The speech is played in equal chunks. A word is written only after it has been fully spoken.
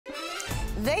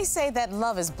They say that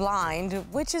love is blind,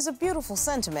 which is a beautiful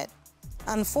sentiment.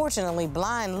 Unfortunately,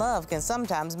 blind love can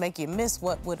sometimes make you miss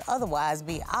what would otherwise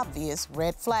be obvious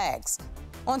red flags.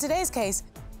 On today's case,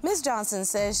 Ms. Johnson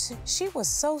says she was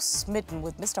so smitten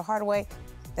with Mr. Hardaway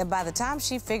that by the time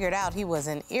she figured out he was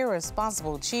an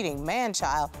irresponsible, cheating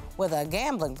man-child with a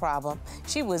gambling problem,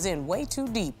 she was in way too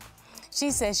deep. She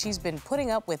says she's been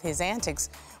putting up with his antics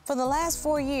for the last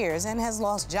 4 years and has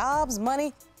lost jobs,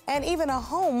 money, and even a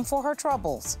home for her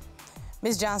troubles.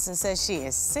 Ms. Johnson says she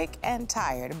is sick and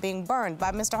tired of being burned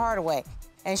by Mr. Hardaway,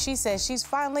 and she says she's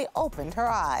finally opened her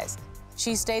eyes.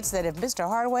 She states that if Mr.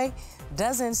 Hardaway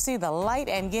doesn't see the light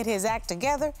and get his act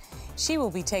together, she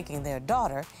will be taking their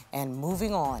daughter and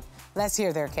moving on. Let's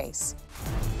hear their case.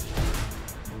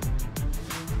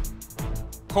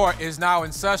 Court is now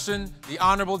in session. The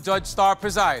Honorable Judge Starr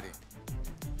presiding.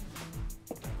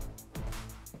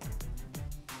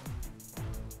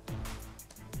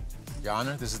 Your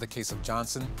Honor, this is the case of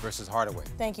Johnson versus Hardaway.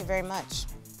 Thank you very much.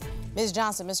 Ms.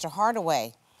 Johnson, Mr.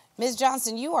 Hardaway. Ms.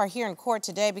 Johnson, you are here in court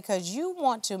today because you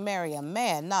want to marry a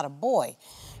man, not a boy.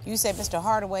 You say Mr.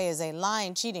 Hardaway is a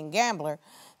lying, cheating gambler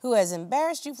who has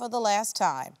embarrassed you for the last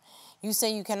time. You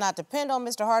say you cannot depend on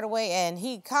Mr. Hardaway and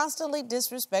he constantly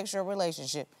disrespects your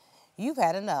relationship. You've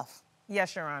had enough.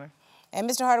 Yes, Your Honor. And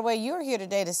Mr. Hardaway, you're here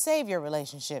today to save your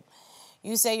relationship.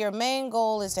 You say your main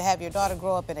goal is to have your daughter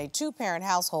grow up in a two-parent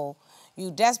household. You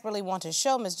desperately want to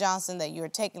show Ms. Johnson that you're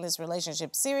taking this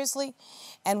relationship seriously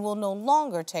and will no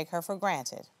longer take her for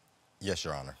granted. Yes,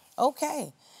 Your Honor.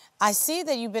 Okay. I see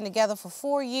that you've been together for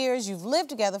 4 years, you've lived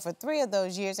together for 3 of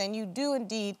those years, and you do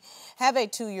indeed have a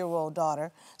 2-year-old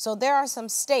daughter. So there are some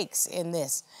stakes in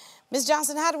this. Ms.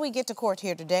 Johnson, how do we get to court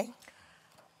here today?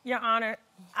 Your Honor,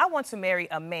 I want to marry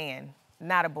a man,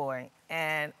 not a boy.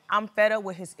 And I'm fed up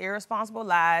with his irresponsible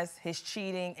lies, his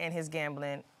cheating, and his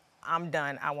gambling. I'm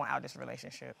done. I want out of this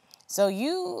relationship. So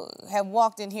you have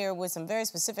walked in here with some very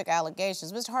specific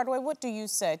allegations. Mr. Hardaway, what do you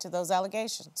say to those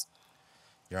allegations?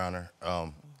 Your Honor,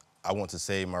 I want to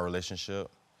save my relationship.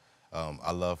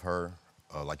 I love her.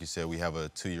 Like you said, we have a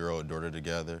 2-year-old daughter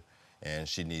together, and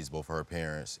she needs both her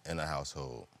parents in the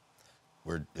household.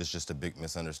 It's just a big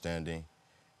misunderstanding,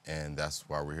 and that's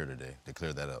why we're here today, to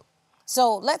clear that up.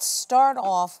 So let's start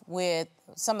off with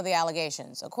some of the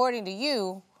allegations. According to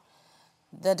you,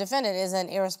 the defendant is an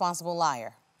irresponsible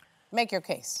liar. Make your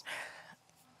case.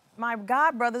 My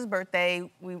god brother's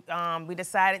birthday, we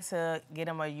decided to get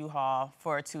him a U-Haul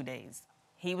for 2 days.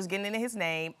 He was getting into his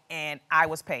name, and I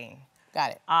was paying.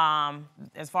 Got it.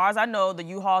 As far as I know, the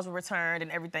U-Hauls were returned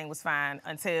and everything was fine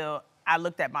until I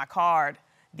looked at my card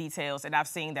details and I've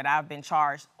seen that I've been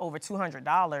charged over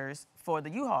 $200 for the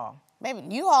U-Haul. Maybe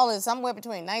U-Haul is somewhere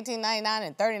between $19.99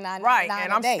 and $39.99 right,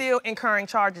 and I'm a day. still incurring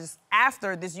charges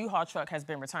after this U-Haul truck has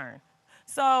been returned.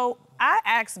 So I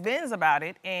asked Benz about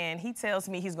it, and he tells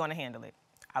me he's going to handle it.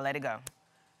 I let it go.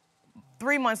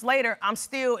 3 months later, I'm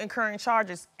still incurring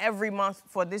charges every month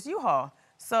for this U-Haul.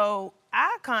 So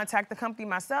I contacted the company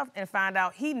myself and found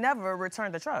out he never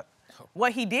returned the truck.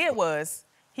 What he did was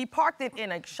he parked it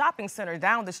in a shopping center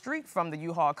down the street from the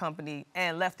U-Haul company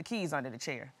and left the keys under the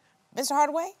chair. Mr.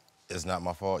 Hardaway? It's not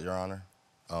my fault, Your Honor.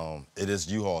 It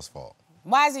is U-Haul's fault.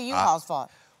 Why is it U-Haul's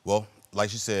fault? Well,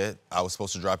 like you said, I was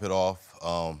supposed to drop it off.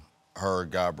 Her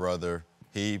god brother,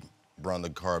 he brought the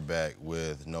car back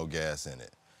with no gas in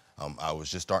it. I was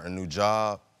just starting a new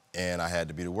job, and I had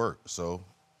to be to work. So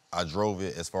I drove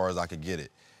it as far as I could get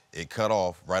it. It cut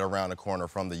off right around the corner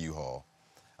from the U-Haul.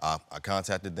 I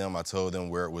contacted them. I told them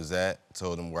where it was at,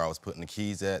 told them where I was putting the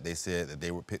keys at. They said that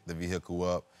they would pick the vehicle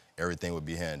up. Everything would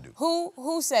be handled.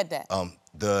 Who said that?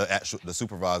 The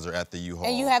supervisor at the U-Haul.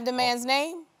 And you have the man's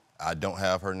name? I don't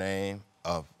have her name.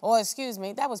 Oh, excuse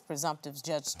me, that was presumptive,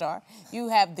 Judge Starr. You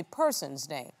have the person's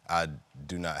name. I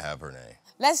do not have her name.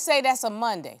 Let's say that's a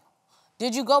Monday.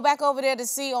 Did you go back over there to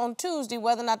see on Tuesday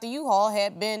whether or not the U-Haul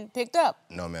had been picked up?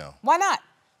 No, ma'am. Why not?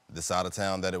 The side of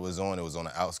town that it was on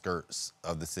the outskirts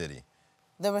of the city.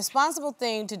 The responsible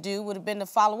thing to do would have been to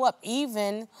follow up,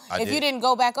 even if you didn't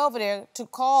go back over there to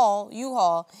call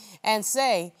U-Haul and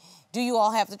say, do you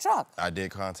all have the truck? I did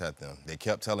contact them. They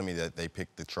kept telling me that they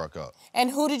picked the truck up.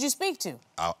 And who did you speak to?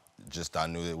 I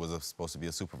knew it was supposed to be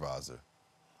a supervisor.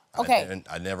 Okay.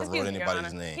 I never wrote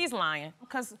anybody's name. He's lying,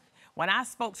 because when I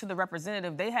spoke to the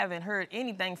representative, they haven't heard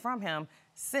anything from him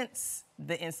since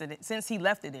the incident, since he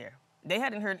left it there. They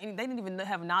hadn't heard any, they didn't even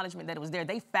have acknowledgement that it was there.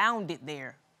 They found it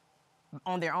there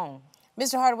on their own.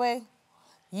 Mr. Hardaway,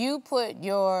 you put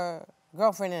your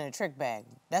girlfriend in a trick bag.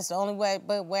 That's the only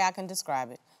way I can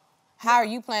describe it. How are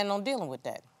you planning on dealing with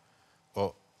that?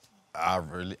 Well,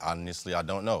 honestly, I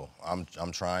don't know. I'm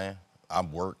trying.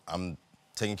 I'm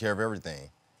taking care of everything.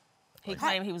 He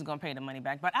claimed he was going to pay the money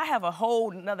back, but I have a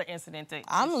whole another incident that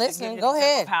I'm listening. To Go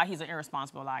ahead. Of how he's an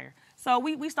irresponsible liar. So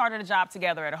we started a job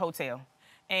together at a hotel,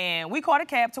 and we caught a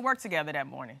cab to work together that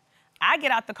morning. I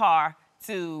get out the car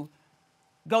to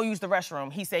go use the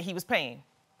restroom. He said he was paying.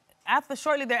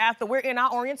 Shortly thereafter, we're in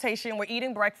our orientation, we're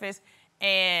eating breakfast,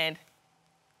 and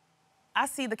I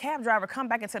see the cab driver come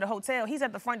back into the hotel. He's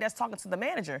at the front desk talking to the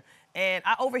manager, and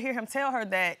I overhear him tell her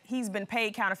that he's been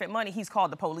paid counterfeit money. He's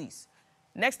called the police.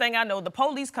 Next thing I know, the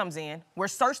police comes in. We're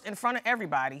searched in front of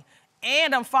everybody,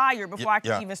 and I'm fired before I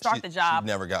can even start the job. She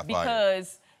never got fired.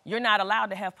 Because you're not allowed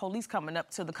to have police coming up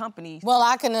to the company. Well,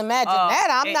 I can imagine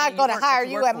that. I'm not going to hire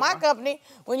you at my for. company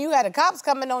when you had the cops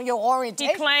coming on your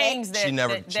orientation. He claims that she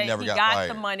never he got got fired.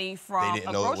 the money from They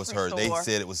didn't know it was her. Store. They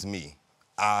said it was me.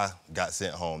 I got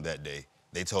sent home that day.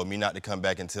 They told me not to come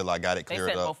back until I got it cleared up.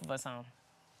 They sent both of us home.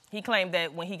 He claimed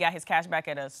that when he got his cash back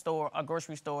at a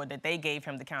grocery store, that they gave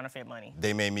him the counterfeit money.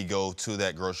 They made me go to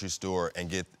that grocery store and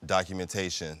get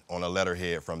documentation on a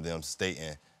letterhead from them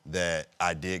stating that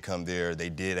I did come there. They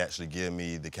did actually give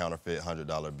me the counterfeit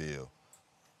 $100 bill.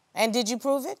 And did you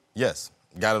prove it? Yes.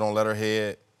 Got it on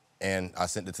letterhead, and I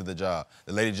sent it to the job.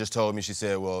 The lady just told me, she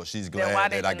said, well, she's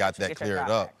glad that I got that cleared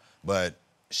up, but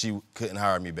she couldn't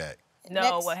hire me back.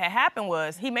 No, what had happened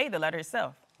was he made the letter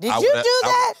himself. Did you do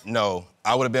that? No,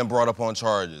 I would have been brought up on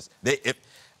charges.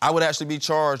 I would actually be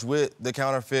charged with the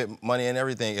counterfeit money and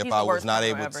everything if I was not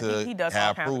able to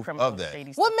have proof of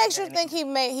that. What makes you think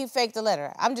he faked the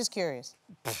letter? I'm just curious.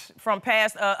 From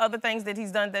past other things that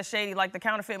he's done that's shady, like the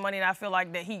counterfeit money that I feel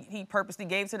like that he purposely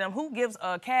gave to them. Who gives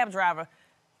a cab driver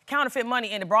counterfeit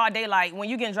money in the broad daylight when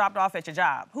you're getting dropped off at your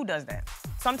job? Who does that?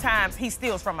 Sometimes he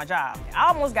steals from my job. I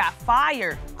almost got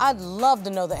fired. I'd love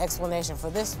to know the explanation for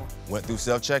this one. Went through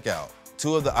self-checkout.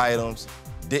 2 of the items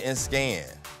didn't scan.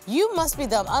 You must be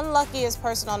the unluckiest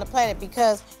person on the planet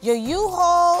because your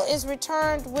U-Haul is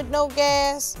returned with no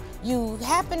gas, you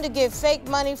happen to get fake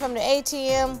money from the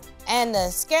ATM, and the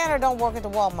scanner don't work at the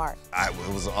Walmart.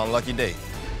 It was an unlucky day.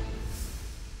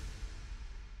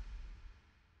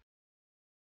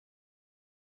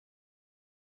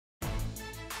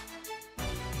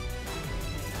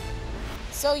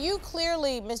 So you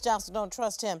clearly, Ms. Johnson, don't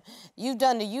trust him. You've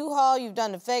done the U-Haul, you've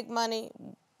done the fake money.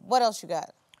 What else you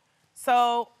got?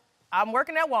 So I'm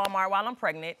working at Walmart while I'm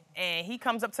pregnant, and he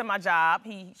comes up to my job.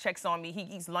 He checks on me. He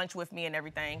eats lunch with me and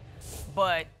everything.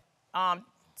 But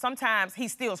sometimes he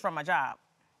steals from my job.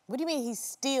 What do you mean he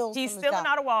steals He's from his stealing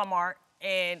job? out of Walmart,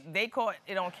 and they caught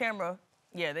it on camera.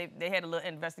 Yeah, they had a little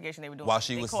investigation they were doing. While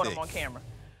she was sick. They caught sick. him on camera.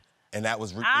 And that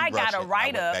was I got a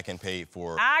write-up. I went back and paid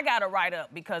for it. I got a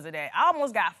write-up because of that. I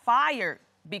almost got fired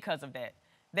because of that.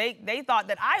 They thought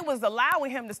that I was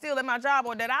allowing him to steal at my job,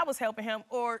 or that I was helping him,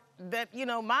 or that, you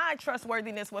know, my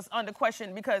trustworthiness was under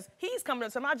question because he's coming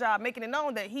up to my job making it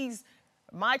known that he's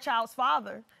my child's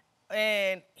father,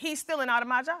 and he's stealing out of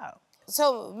my job.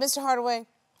 So, Mr. Hardaway,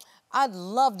 I'd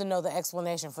love to know the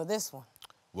explanation for this one.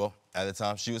 Well, at the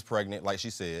time, she was pregnant, like she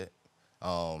said.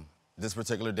 This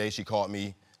particular day, she called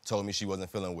me, told me she wasn't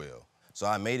feeling well. So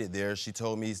I made it there. She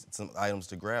told me some items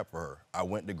to grab for her. I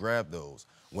went to grab those.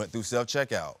 Went through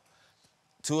self-checkout.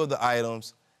 2 of the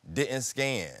items didn't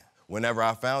scan. Whenever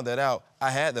I found that out, I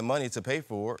had the money to pay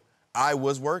for it. I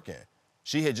was working.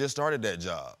 She had just started that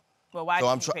job. Well, why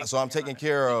so I'm taking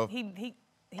care of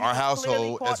our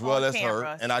household as well as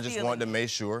her, and I just wanted to make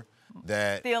sure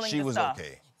that she was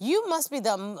okay. You must be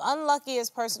the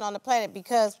unluckiest person on the planet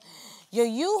because your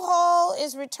U-Haul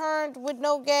is returned with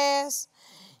no gas,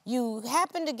 you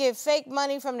happen to get fake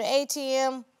money from the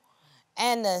ATM,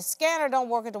 and the scanner don't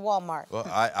work at the Walmart. Well,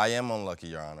 I am unlucky,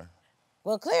 Your Honor.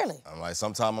 Well, clearly. I'm like,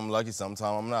 sometimes I'm lucky,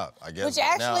 sometimes I'm not. I guess. Which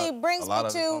actually brings me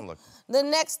to the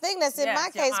next thing that's in my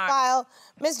case file.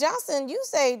 Ms. Johnson, you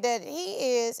say that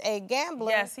he is a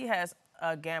gambler. Yes, he has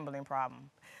a gambling problem.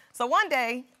 So one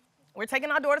day, we're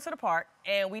taking our daughter to the park,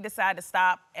 and we decide to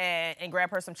stop and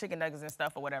grab her some chicken nuggets and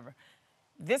stuff or whatever.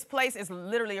 This place is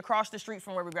literally across the street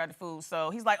from where we grab the food. So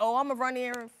he's like, oh, I'm gonna run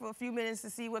in for a few minutes to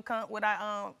see what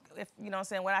I, if you know what I'm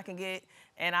saying, what I can get,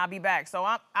 and I'll be back. So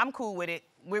I'm cool with it.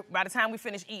 By the time we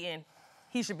finish eating,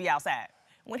 he should be outside.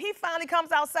 When he finally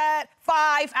comes outside,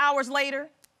 5 hours later,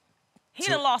 he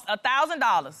done lost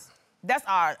 $1,000. That's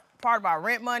part of our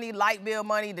rent money, light bill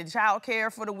money, the child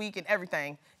care for the week and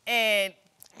everything. And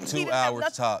 2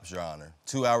 hours tops, Your Honor.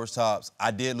 2 hours tops.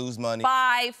 I did lose money.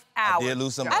 5 hours. I did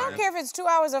lose some money. I don't care if it's 2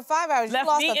 hours or 5 hours. Left you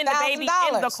lost me and the baby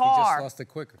in the car. He just lost it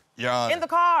quicker. Your Honor. In the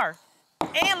car.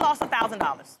 And lost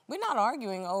 $1,000. We're not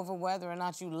arguing over whether or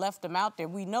not you left them out there.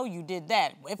 We know you did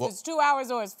that. If it's 2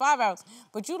 hours or it's 5 hours,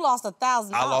 but you lost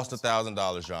 $1,000. I lost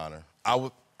 $1,000, Your Honor.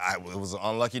 It was an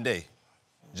unlucky day.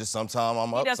 Just sometime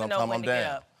I'm up, sometime I'm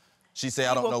down. She said,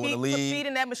 I don't know when to leave. He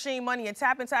feeding that machine money and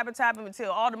tapping until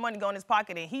all the money go in his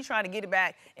pocket, and he's trying to get it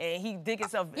back, and he dig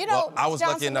himself. You know, I was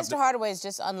lucky enough. Mr. Hardaway is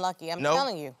just unlucky. I'm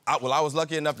telling you. I was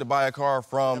lucky enough to buy a car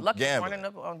from gambling.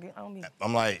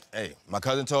 I'm like, hey, my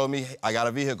cousin told me, I got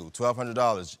a vehicle,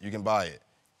 $1,200. You can buy it.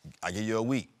 I give you a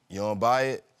week. You don't buy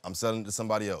it, I'm selling it to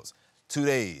somebody else. 2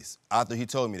 days after he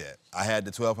told me that, I had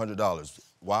the $1,200.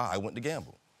 Why? I went to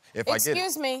gamble.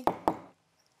 Excuse me.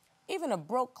 Even a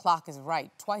broke clock is right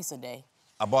twice a day.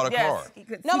 I bought a car.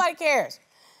 Nobody cares.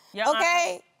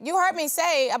 Okay? You heard me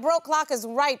say a broke clock is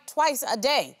right twice a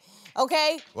day.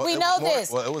 Okay? Well, we know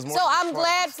this. Well, it was more so I'm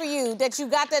glad for you that you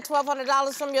got that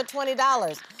 $1,200 from your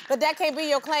 $20. But that can't be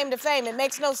your claim to fame. It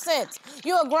makes no sense.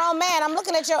 You're a grown man. I'm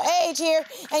looking at your age here,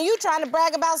 and you trying to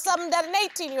brag about something that an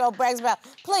 18-year-old brags about.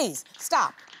 Please,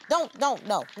 stop. No.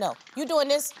 You doing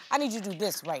this? I need you to do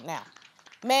this right now.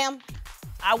 Ma'am?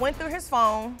 I went through his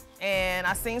phone, and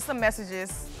I seen some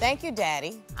messages. Thank you,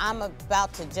 Daddy. I'm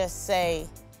about to just say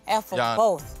F them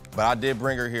both. But I did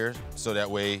bring her here so that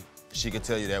way she could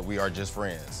tell you that we are just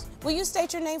friends. Will you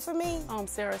state your name for me?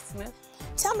 Sarah Smith.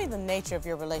 Tell me the nature of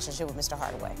your relationship with Mr.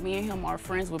 Hardaway. Me and him are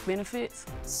friends with benefits.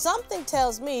 Something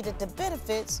tells me that the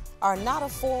benefits are not a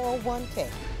 401k.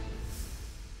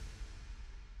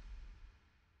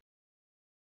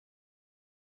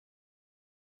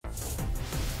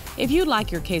 If you'd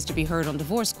like your case to be heard on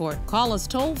divorce court, call us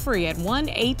toll-free at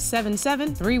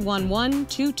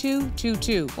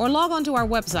 1-877-311-2222 or log on to our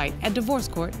website at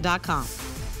divorcecourt.com.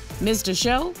 Missed a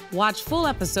show? Watch full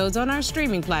episodes on our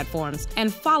streaming platforms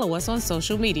and follow us on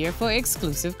social media for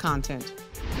exclusive content.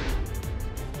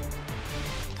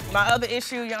 My other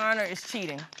issue, Your Honor, is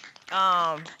cheating.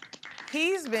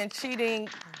 He's been cheating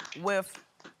with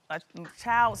a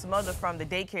child's mother from the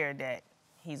daycare that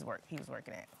he was working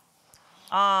at.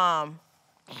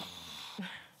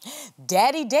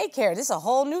 Daddy Daycare, this is a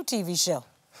whole new TV show.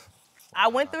 I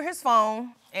went through his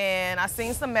phone and I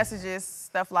seen some messages,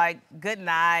 stuff like good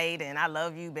night and I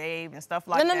love you, babe, and stuff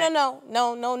like that.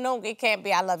 No, it can't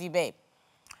be I love you, babe.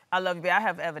 I love you, babe. I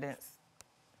have evidence.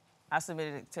 I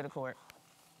submitted it to the court.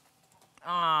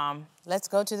 Let's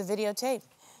go to the videotape.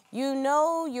 You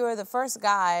know you're the first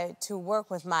guy to work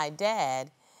with my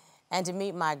dad and to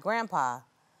meet my grandpa,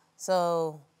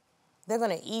 so they're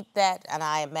gonna eat that, and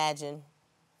I imagine,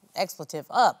 expletive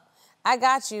up. I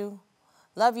got you.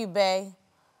 Love you, bae.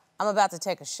 I'm about to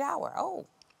take a shower. Oh.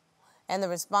 And the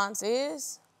response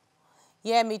is,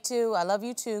 yeah, me too. I love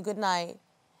you too. Good night.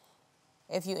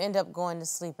 If you end up going to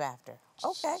sleep after.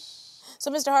 Okay. So,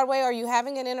 Mr. Hardaway, are you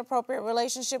having an inappropriate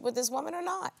relationship with this woman or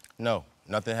not? No,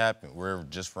 nothing happened. We're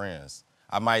just friends.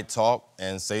 I might talk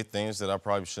and say things that I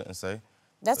probably shouldn't say.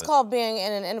 That's called being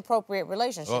in an inappropriate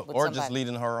relationship with somebody. Or just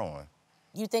leading her on.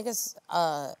 You think it's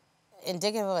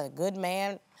indicative of a good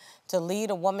man to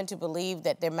lead a woman to believe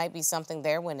that there might be something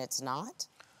there when it's not?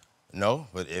 No,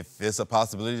 but if it's a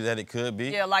possibility that it could be.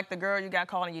 Yeah, like the girl you got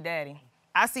calling you daddy.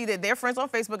 I see that they're friends on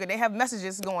Facebook and they have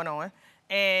messages going on.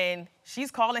 And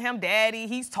she's calling him daddy.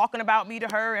 He's talking about me to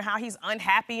her and how he's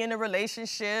unhappy in the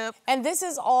relationship. And this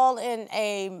is all in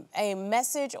a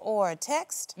message or a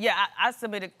text? Yeah, I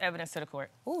submitted evidence to the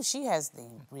court. Ooh, she has the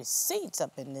receipts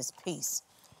up in this piece.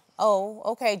 Oh,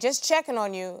 okay, just checking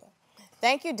on you.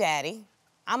 Thank you, Daddy.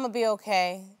 I'm gonna be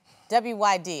okay.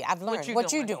 WYD, I've learned.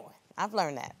 What you doing? I've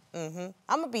learned that. I'm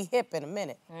gonna be hip in a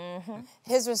minute.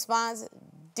 His response,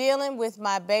 dealing with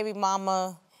my baby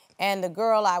mama and the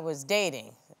girl I was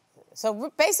dating. So we're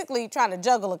basically trying to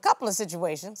juggle a couple of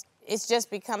situations. It's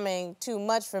just becoming too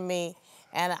much for me,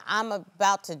 and I'm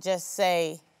about to just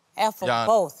say F them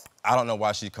both. I don't know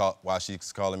why she's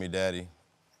calling me daddy,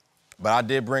 but I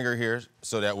did bring her here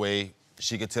so that way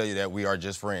she could tell you that we are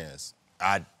just friends.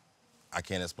 I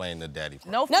can't explain the daddy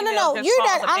part. No. You're not.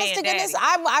 Honest to goodness,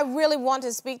 I really want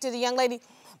to speak to the young lady,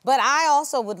 but I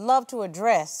also would love to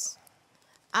address,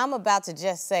 I'm about to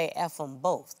just say F them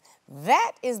both.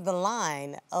 That is the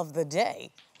line of the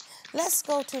day. Let's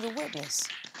go to the witness.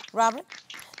 Robert,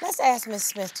 let's ask Ms.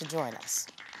 Smith to join us.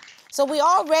 So we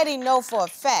already know for a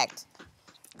fact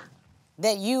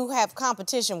that you have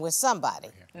competition with somebody.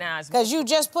 Because you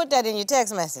just put that in your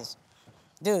text message.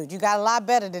 Dude, you got a lot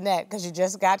better than that because you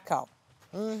just got caught.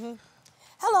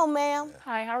 Hello, ma'am.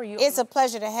 Hi, how are you? It's a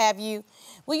pleasure to have you.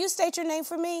 Will you state your name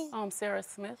for me? Sarah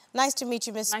Smith. Nice to meet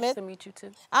you, Ms. Smith. Nice to meet you,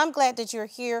 too. I'm glad that you're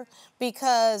here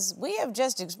because we have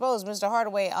just exposed Mr.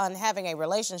 Hardaway on having a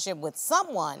relationship with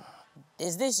someone.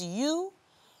 Is this you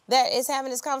that is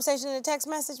having this conversation in a text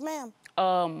message, ma'am?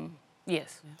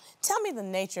 Yes. Tell me the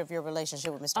nature of your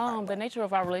relationship with Mr. Hardaway. The nature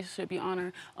of our relationship, Your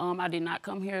Honor, I did not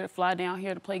come here to fly down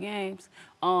here to play games.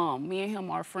 Me and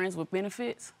him are friends with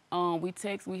benefits. We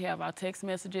text, we have our text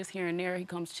messages here and there. He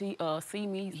comes see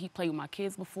me, he played with my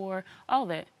kids before, all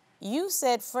that. You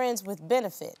said friends with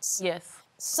benefits. Yes.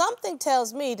 Something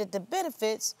tells me that the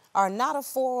benefits are not a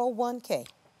 401k.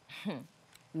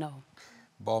 No.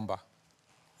 Bomba.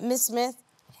 Ms. Smith,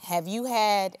 have you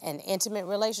had an intimate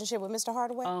relationship with Mr.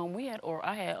 Hardaway?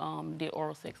 I did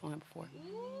oral sex on him before.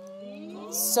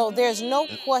 So there's no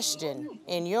question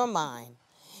in your mind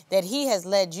that he has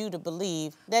led you to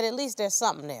believe that at least there's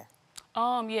something there.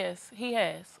 Yes, he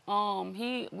has.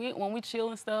 When we chill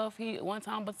and stuff, one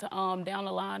time down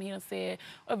the line, he done said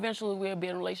eventually we'll be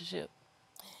in a relationship.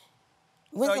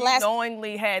 So you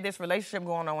knowingly had this relationship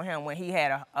going on with him when he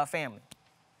had a family?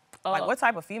 Like, what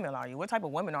type of female are you? What type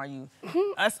of woman are you?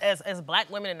 Us as black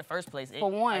women in the first place. For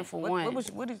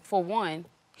one,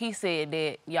 he said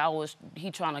that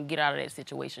he trying to get out of that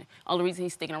situation. Only reason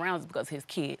he's sticking around is because of his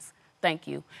kids. Thank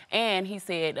you. And he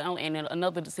said, and in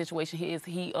another situation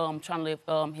he trying to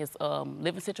live his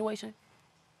living situation.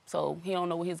 So he don't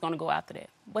know where he's gonna go after that.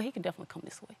 But he can definitely come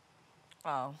this way.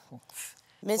 Oh.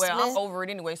 Ms. Well, Smith? I'm over it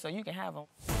anyway, so you can have him.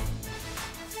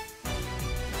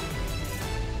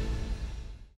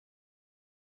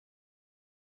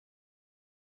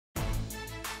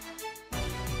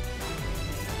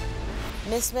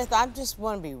 Ms. Smith, I just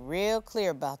want to be real clear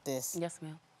about this. Yes,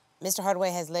 ma'am. Mr. Hardaway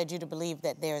has led you to believe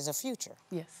that there is a future.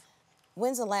 Yes.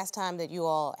 When's the last time that you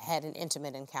all had an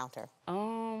intimate encounter?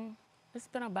 It's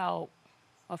been about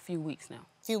a few weeks now.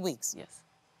 Few weeks? Yes.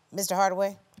 Mr.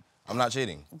 Hardaway? I'm not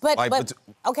cheating.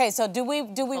 Okay, so do we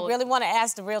really want to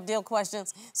ask the real deal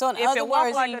questions? So in other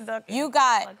words,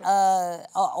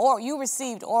 you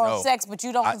received oral sex, but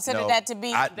you don't consider that to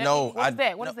be...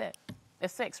 What is that?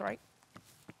 It's sex, right?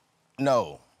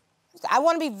 No. I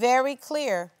want to be very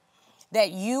clear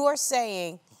that you are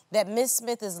saying that Ms.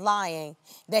 Smith is lying,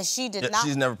 that she did not...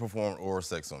 She's never performed oral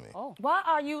sex on me. Oh. Why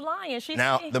are you lying?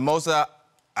 The most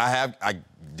I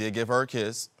did give her a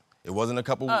kiss. It wasn't a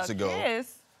couple weeks ago.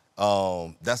 Kiss?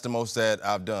 That's the most that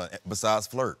I've done, besides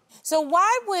flirt. So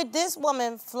why would this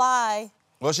woman fly?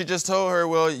 Well, she just told her,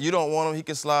 well, you don't want him, he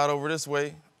can slide over this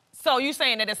way. So you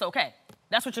saying that it's okay?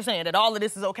 That's what you're saying, that all of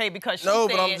this is okay because she No,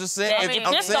 said but I'm just saying, that if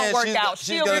this don't work out,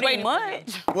 she'll be waiting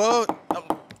much. Well,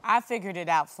 I figured it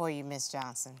out for you, Miss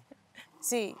Johnson.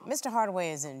 See, Mr.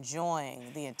 Hardaway is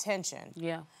enjoying the attention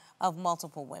of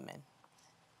multiple women.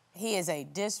 He is a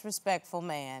disrespectful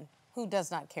man who does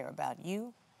not care about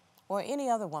you or any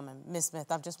other woman, Miss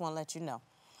Smith. I just want to let you know.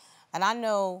 And I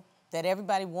know that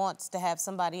everybody wants to have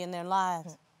somebody in their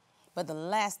lives, but the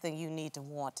last thing you need to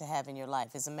want to have in your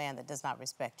life is a man that does not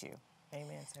respect you.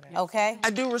 Amen to that. Okay? I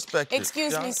do respect it.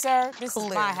 Excuse me, sir. This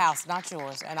is my house, not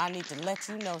yours, and I need to let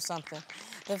you know something.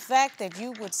 The fact that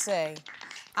you would say,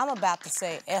 I'm about to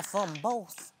say F them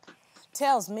both,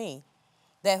 tells me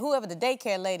that whoever the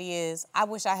daycare lady is, I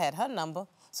wish I had her number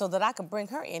so that I could bring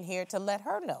her in here to let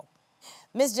her know.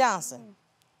 Miss Johnson,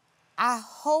 I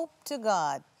hope to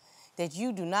God that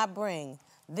you do not bring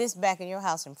this back in your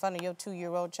house in front of your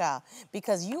 2-year-old child,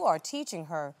 because you are teaching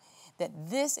her that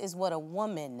this is what a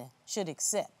woman should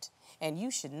accept, and you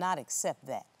should not accept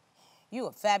that. You're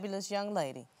a fabulous young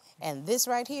lady, and this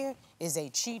right here is a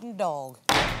cheating dog.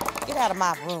 Get out of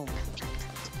my room.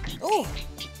 Ooh.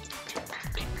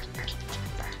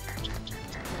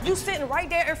 You sitting right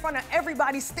there in front of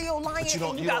everybody still lying, But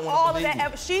and you don't got wanna all of believe that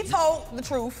me. She told the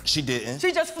truth. She didn't.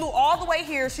 She just flew all the way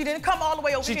here. She didn't come all the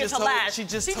way over here to lie. She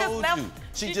just told you.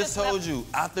 She just told you.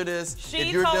 After this, if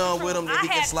you're told done the with truth. him, then he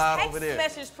can slide over there. I had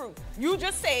text message proof. You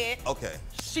just said Okay.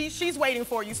 she's waiting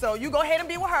for you, so you go ahead and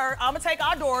be with her. I'm gonna take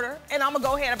our daughter, and I'm gonna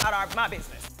go ahead about my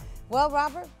business. Well,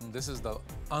 Robert? This is the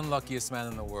unluckiest man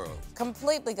in the world.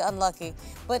 Completely unlucky,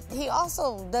 but he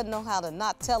also doesn't know how to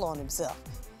not tell on himself.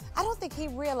 I don't think he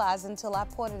realized until I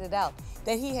pointed it out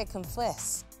that he had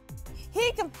confessed.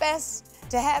 He confessed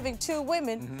to having 2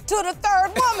 women to the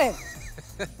 3rd woman.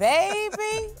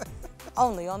 Baby,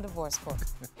 only on Divorce Court.